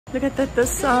Look at that, the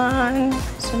sun.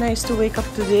 So nice to wake up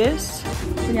to this.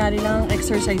 Kunyari lang ang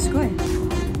exercise ko eh.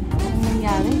 Anong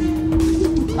nangyari?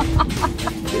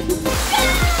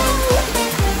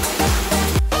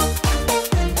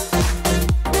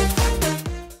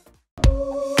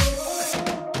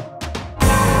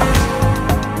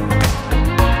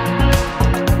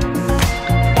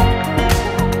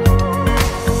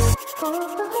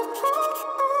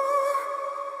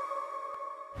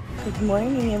 Good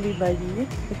morning, everybody.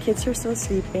 The kids are still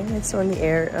sleeping. It's only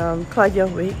Claudia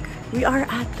awake. We are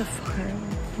at the farm.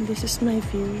 And this is my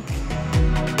view.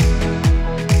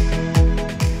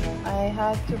 I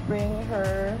had to bring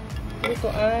her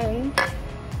lutuan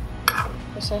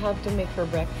because I have to make her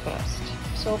breakfast.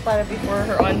 So para before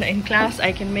her online class,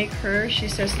 I can make her. She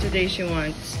says today she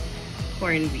wants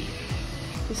corned beef.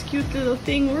 This cute little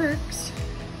thing works.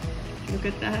 Look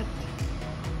at that.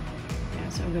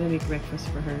 So I'm gonna make breakfast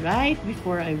for her right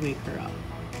before I wake her up.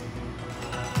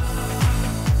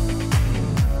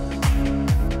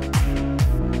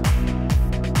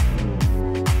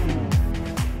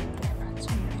 I brought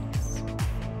some rice.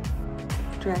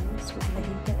 Dry rice, we're gonna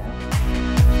heat it up.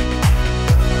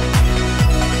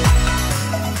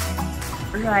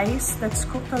 Rice that's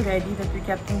cooked already that we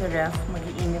kept in the ref.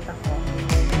 Mag-iinit ako.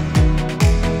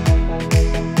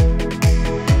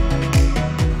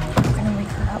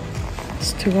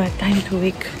 It's too much time to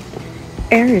wake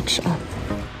Erich up.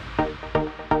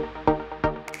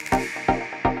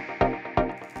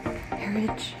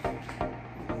 Erich.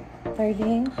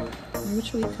 Darling.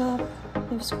 Erich, wake up. You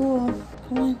have school.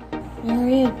 Come on.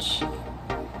 Erich.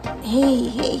 Hey,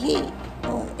 hey, hey.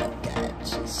 Oh my God.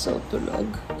 She's so tulog.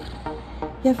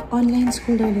 You have online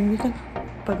school, darling. Wake up.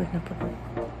 Pagod na, pagod.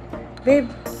 Babe.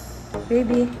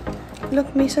 Baby. Look,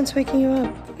 Mason's waking you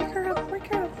up. Wake her up. Wake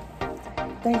her up.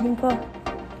 Darling ko.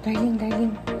 Darling,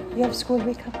 darling. You have school,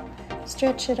 wake up.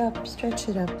 Stretch it up,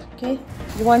 okay?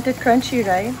 You want it crunchy,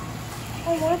 right?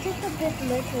 I want it a bit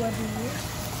liquidy.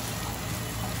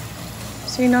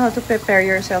 So you know how to prepare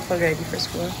yourself already for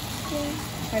school? Yeah.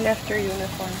 I left her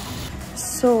uniform.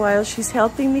 So while she's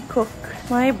helping me cook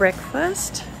my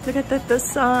breakfast, look at that, the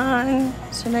sun.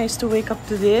 So nice to wake up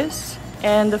to this.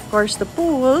 And of course the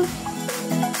pool.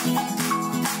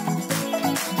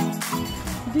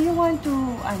 Do you want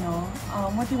to,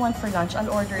 what do you want for lunch? I'll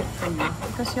order it for you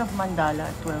because you have mandala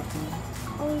at 12 noon.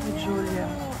 Oh, with yeah. Julia.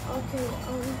 Okay,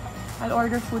 I'll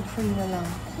order food for you na lang.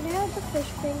 can I have the fish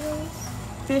fingers?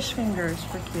 Fish fingers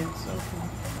for kids, okay.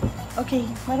 Okay,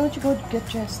 why don't you go get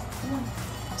dressed? Come on.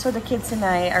 So the kids and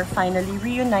I are finally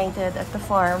reunited at the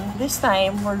farm. This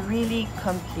time, we're really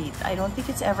complete. I don't think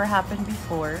it's ever happened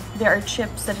before. There are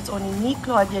trips that it's only me,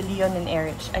 Claudia, Leon, and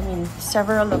Erich. I mean,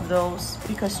 several of those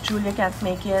because Julia can't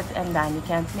make it and Danny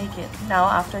can't make it. Now,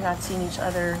 after not seeing each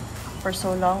other for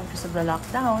so long because of the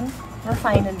lockdown, we're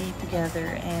finally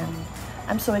together and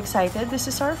I'm so excited. This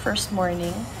is our first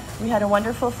morning. We had a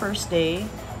wonderful first day.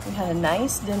 We had a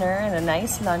nice dinner and a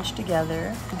nice lunch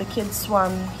together. The kids swam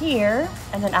here,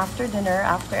 and then after dinner,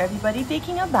 after everybody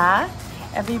taking a bath,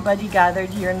 everybody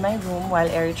gathered here in my room while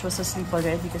Erich was asleep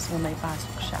already because may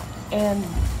pasok siya. And,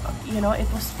 you know, it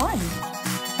was fun.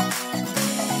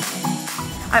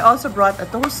 I also brought a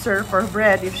toaster for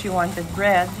bread if she wanted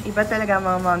bread. Iba talaga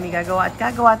mga mami gagawa at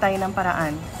gagawa tayo ng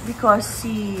paraan. Because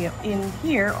see, in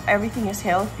here, everything is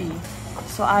healthy.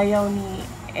 So ayaw ni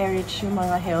Erich yung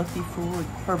mga healthy food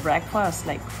for breakfast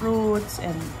like fruits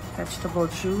and vegetable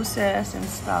juices and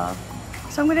stuff.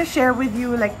 So I'm gonna share with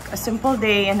you like a simple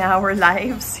day in our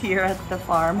lives here at the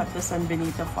farm, at the San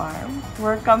Benito farm.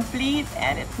 We're complete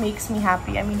and it makes me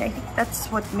happy. I mean, I think that's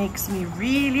what makes me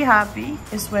really happy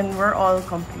is when we're all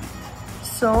complete.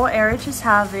 So Erich is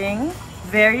having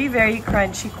very, very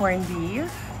crunchy corned beef,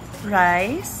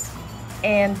 rice,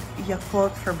 and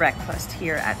Yakult for breakfast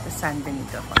here at the San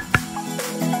Benito farm.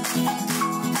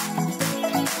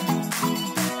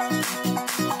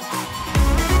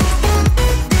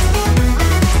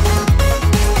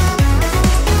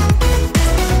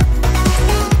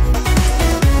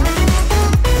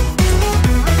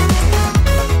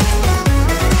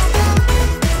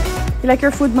 You like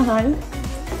your food, Mahal?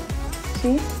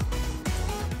 See?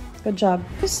 Good job.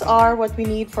 These are what we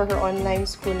need for her online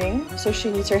schooling. So she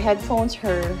needs her headphones,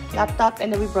 her laptop,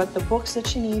 and then we brought the books that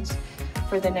she needs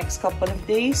for the next couple of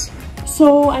days.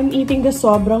 So I'm eating the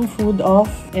sobrang food of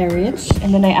Erich,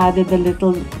 and then I added the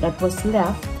little that was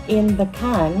left in the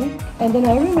can. And then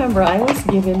I remember I was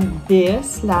given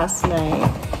this last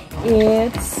night.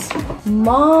 It's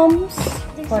Mom's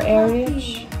for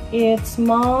Erich. It's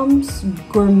Mom's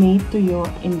Gourmet Tuyo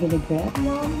in vinaigrette.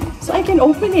 So I can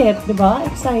open it, diba?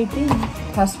 Exciting.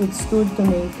 Has with stewed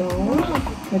tomato.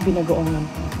 May binagoong lang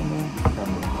pa.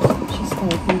 She's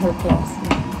starting her class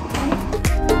now.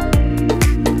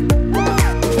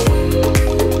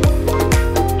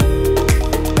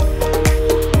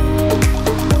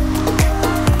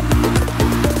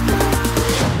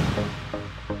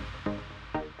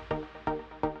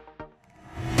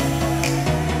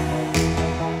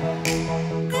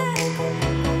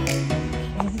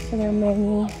 So there are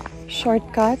many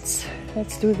shortcuts.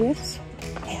 Let's do this.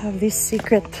 I have these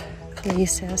secret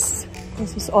places.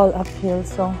 This is all uphill,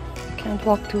 so can't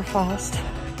walk too fast.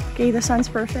 Okay, the sun's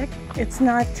perfect. It's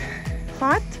not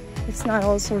hot. It's not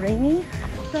also rainy.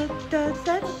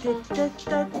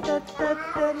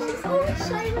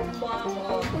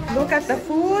 Look at the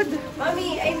food.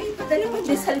 Mommy, I need to dala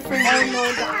pandesal for now. No,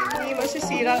 Dani.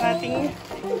 Masisira ang ating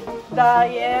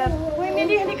diet. Uy,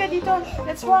 Millie, halika dito.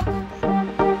 Let's walk.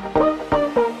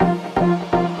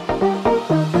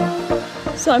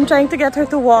 So I'm trying to get her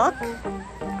to walk.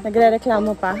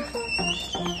 Nagre-reklamo pa.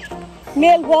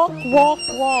 Mel, walk, walk,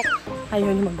 walk. Ayaw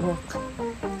niya mag-walk.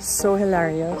 So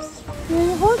hilarious.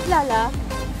 Hold, Lala.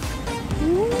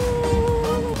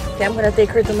 Okay, I'm gonna take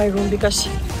her to my room because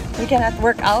we cannot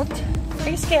work out. Are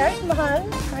you scared, mahal?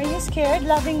 Are you scared,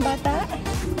 loving bata?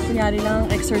 Kunyari lang ang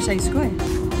exercise ko eh.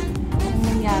 Anong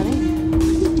nangyari?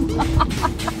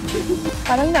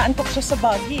 Parang naantok siya sa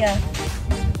buggy ah.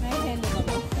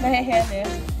 Nahihele.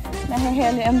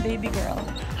 Nahihele ang baby girl.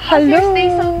 Hello!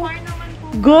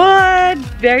 Good!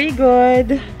 Very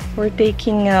good. We're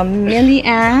taking Millie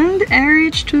and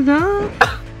Erich to the...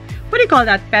 What do you call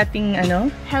that? Petting,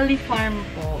 ano? Heli farm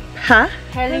po. Huh?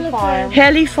 Heli farm.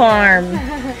 Heli farm.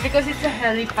 Because it's a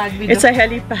helipad with It's a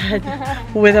helipad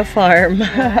with a farm.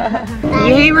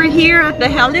 Yay, we're here at the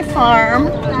heli farm.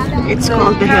 It's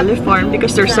called the heli farm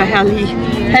because there's a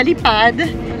helipad.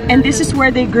 And this is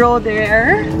where they grow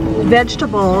their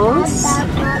vegetables.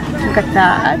 Look at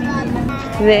that.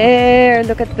 There,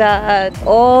 look at that.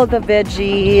 All the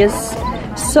veggies.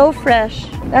 So fresh.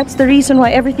 That's the reason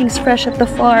why everything's fresh at the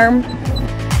farm.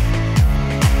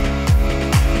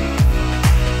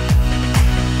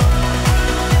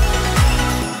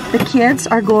 The kids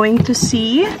are going to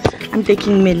see. I'm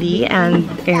taking Millie and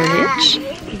Erich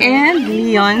and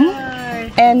Leon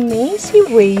and Macy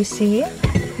Wacy.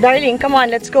 Darling, come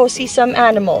on, let's go see some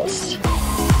animals.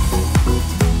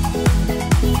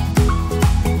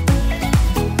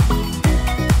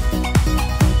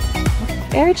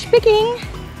 Erich picking.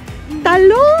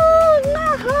 Talong!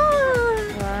 Aha!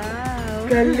 Wow.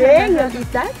 Galing! Look at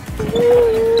that.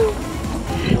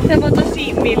 Diba to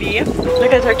si Millie?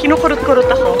 Look at her. Kinukurot-kurot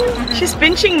ako. She's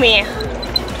pinching me.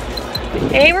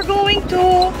 Hey, we're going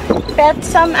to pet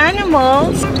some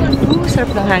animals. Ooh,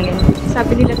 sarap ng hangin.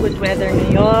 Sabi nila good weather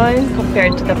ngayon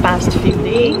compared to the past few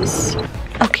days.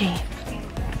 Okay.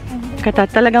 Kata,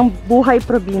 talagang buhay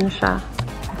probinsya.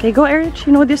 Okay, go Erich.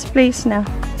 You know this place na.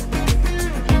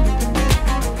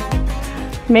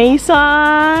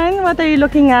 Mason, what are you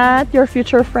looking at? Your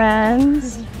future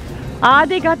friends? Ah,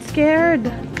 they got scared.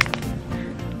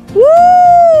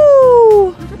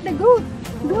 Woo! Look at the goat.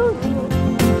 Goat.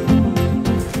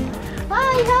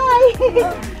 Hi, hi.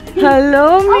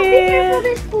 Hello, Oh, be careful, Miss.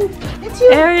 there's poop. It's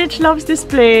you. Erich loves this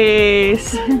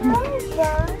place.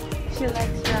 She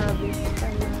likes rabbits.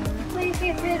 My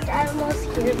favorite animals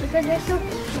here because they're so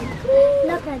cute.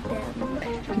 Look at them.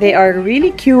 They are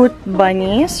really cute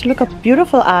bunnies. Look at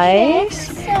beautiful eyes.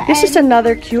 This is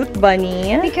another cute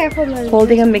bunny Be careful, Mel.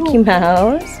 holding a Mickey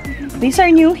Mouse. These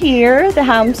are new here, the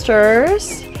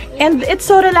hamsters. And it's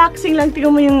so relaxing lang.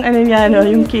 Tingnan mo yung ano niya, no?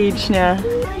 Yung cage niya.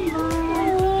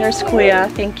 There's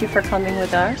Kuya. Thank you for coming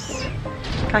with us.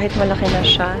 Kahit malaki na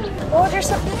siya. Oh,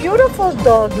 there's a beautiful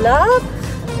dog, love.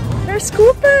 There's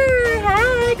Cooper.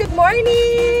 Hi, good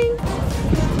morning.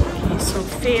 Okay, so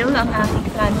fail ang aking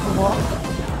plan to walk.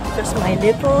 Because my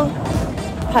little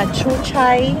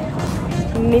pachuchay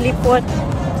milliput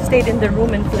stayed in the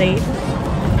room and played.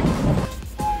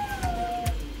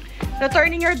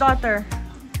 Returning your daughter.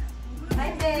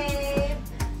 Hi, babe.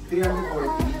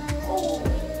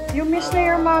 340. You miss na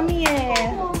your mommy eh.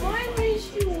 Oh, why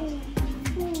miss you?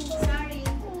 Sorry.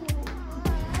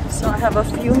 So I have a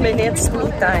few minutes me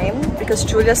time because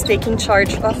Julia's taking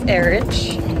charge of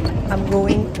Erich. I'm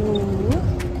going to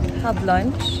have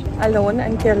lunch alone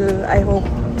until I hope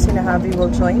Sinahabi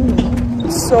will join me.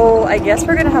 So I guess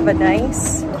we're gonna have a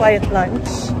nice quiet lunch.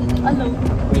 Alone?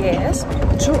 Yes.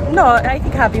 No, I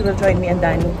think Habi will join me and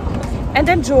Danny. And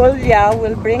then Julia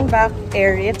will bring back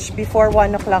Erich before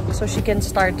 1 o'clock so she can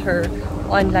start her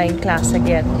online class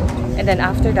again. And then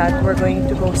after that, we're going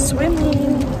to go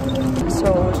swimming.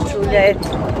 So Julia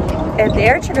and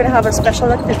Eric are gonna have a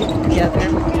special activity together.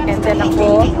 And then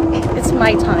ako, it's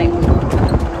my time.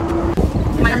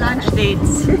 My lunch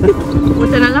dates.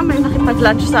 Buti na lang may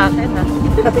nakipag-lunch sa akin.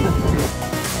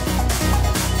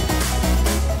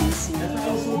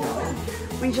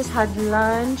 We just had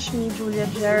lunch. Me, Julia,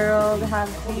 Gerald,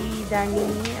 Happy,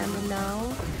 Danny, and now.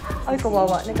 Ay,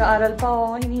 kawawa. Nag-aaral pa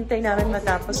ako. Hinihintay namin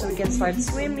matapos so we can start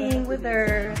swimming with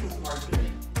her.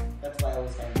 That's why I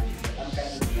was saying, I'm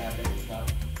kind of glad that it's not.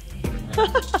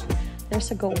 There's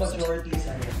a ghost. The majority is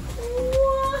here.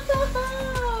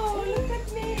 Wow! Look at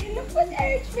me! Look what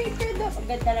Eric's picture though. Ang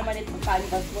ganda naman itong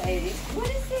canvas mo, Eric. What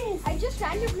is this? I just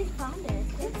randomly found it.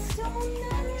 It's so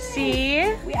nice. See?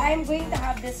 I'm going to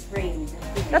have this framed.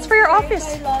 That's for your office.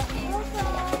 I love you.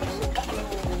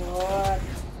 What?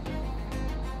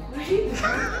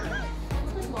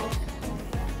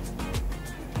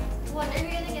 What are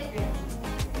you gonna get rid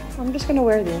of? I'm just gonna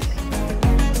wear this.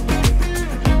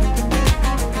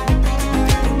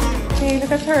 Okay,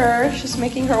 look at her. She's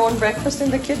making her own breakfast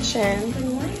in the kitchen.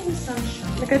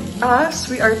 Look at us.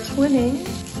 We are twinning.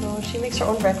 So she makes her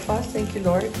own breakfast. Thank you,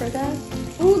 Lord, for that.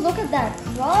 Ooh, look at that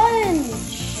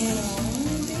crunch!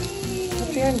 But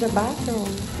we're in the bathroom.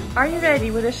 Are you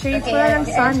ready with the shaper Okay, and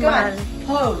sunman?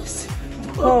 Pose!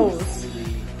 Pose.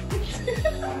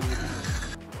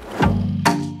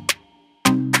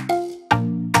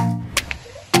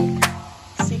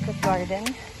 Secret garden.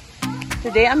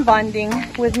 Today I'm bonding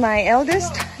with my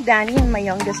eldest, Danny, and my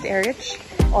youngest, Eric.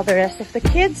 All the rest of the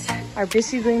kids are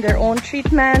busy doing their own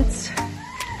treatments.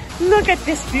 Look at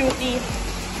this beauty.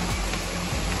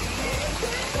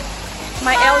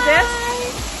 My eldest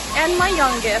and my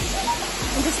youngest.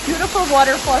 And this beautiful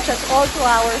waterfall just all to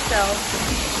ourselves.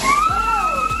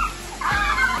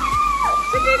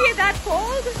 Is it really that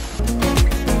cold?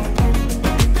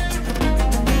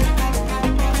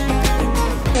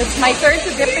 It's my turn to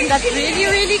dip in that really,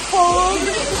 really cold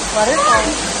waterfall.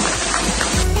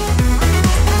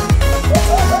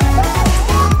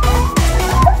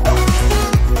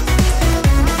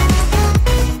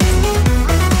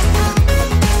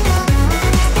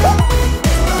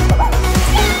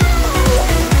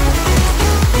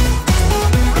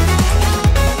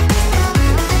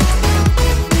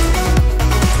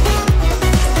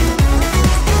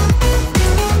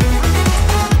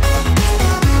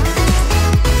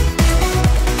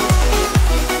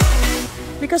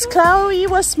 Because Chloe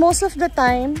was most of the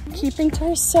time keeping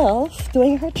to herself,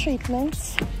 doing her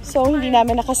treatments. So hindi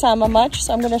namin nakasama much.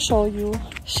 So I'm gonna show you.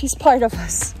 She's part of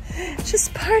us. She's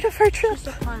part of our trip.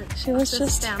 She was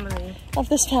just family of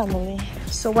this family.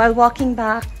 So while walking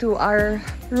back to our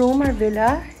room, our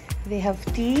villa, they have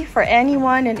tea for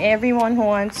anyone and everyone who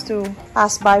wants to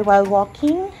pass by while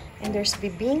walking. And there's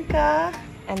bibingka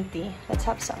and tea. Let's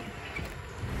have some.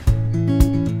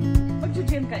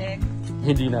 Mag-gym ka, Egg?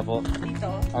 Hindi na po.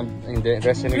 Dito? Hindi.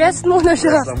 Rest muna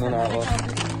siya. Rest muna ako.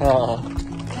 Oo.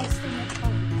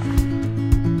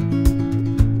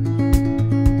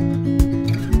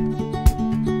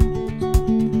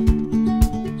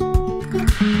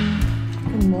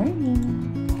 Good morning.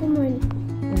 Good morning.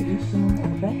 We're eating our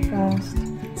breakfast.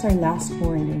 It's our last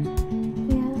morning.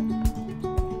 Yeah.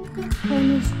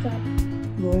 When is that?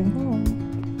 Going home.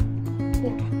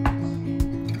 Yeah.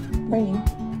 Morning.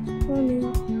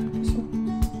 Morning.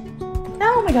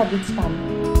 Oh my god, it's fun.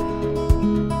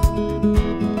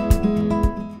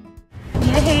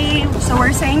 Yay! So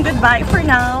we're saying goodbye for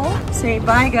now. Say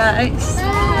bye, guys.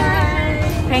 Bye.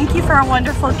 Thank you for a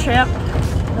wonderful trip.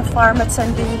 The farm at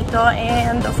San Benito,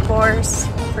 and of course,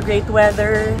 for great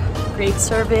weather, great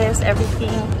service,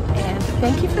 everything. And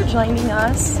thank you for joining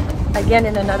us again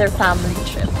in another family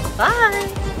trip. Bye!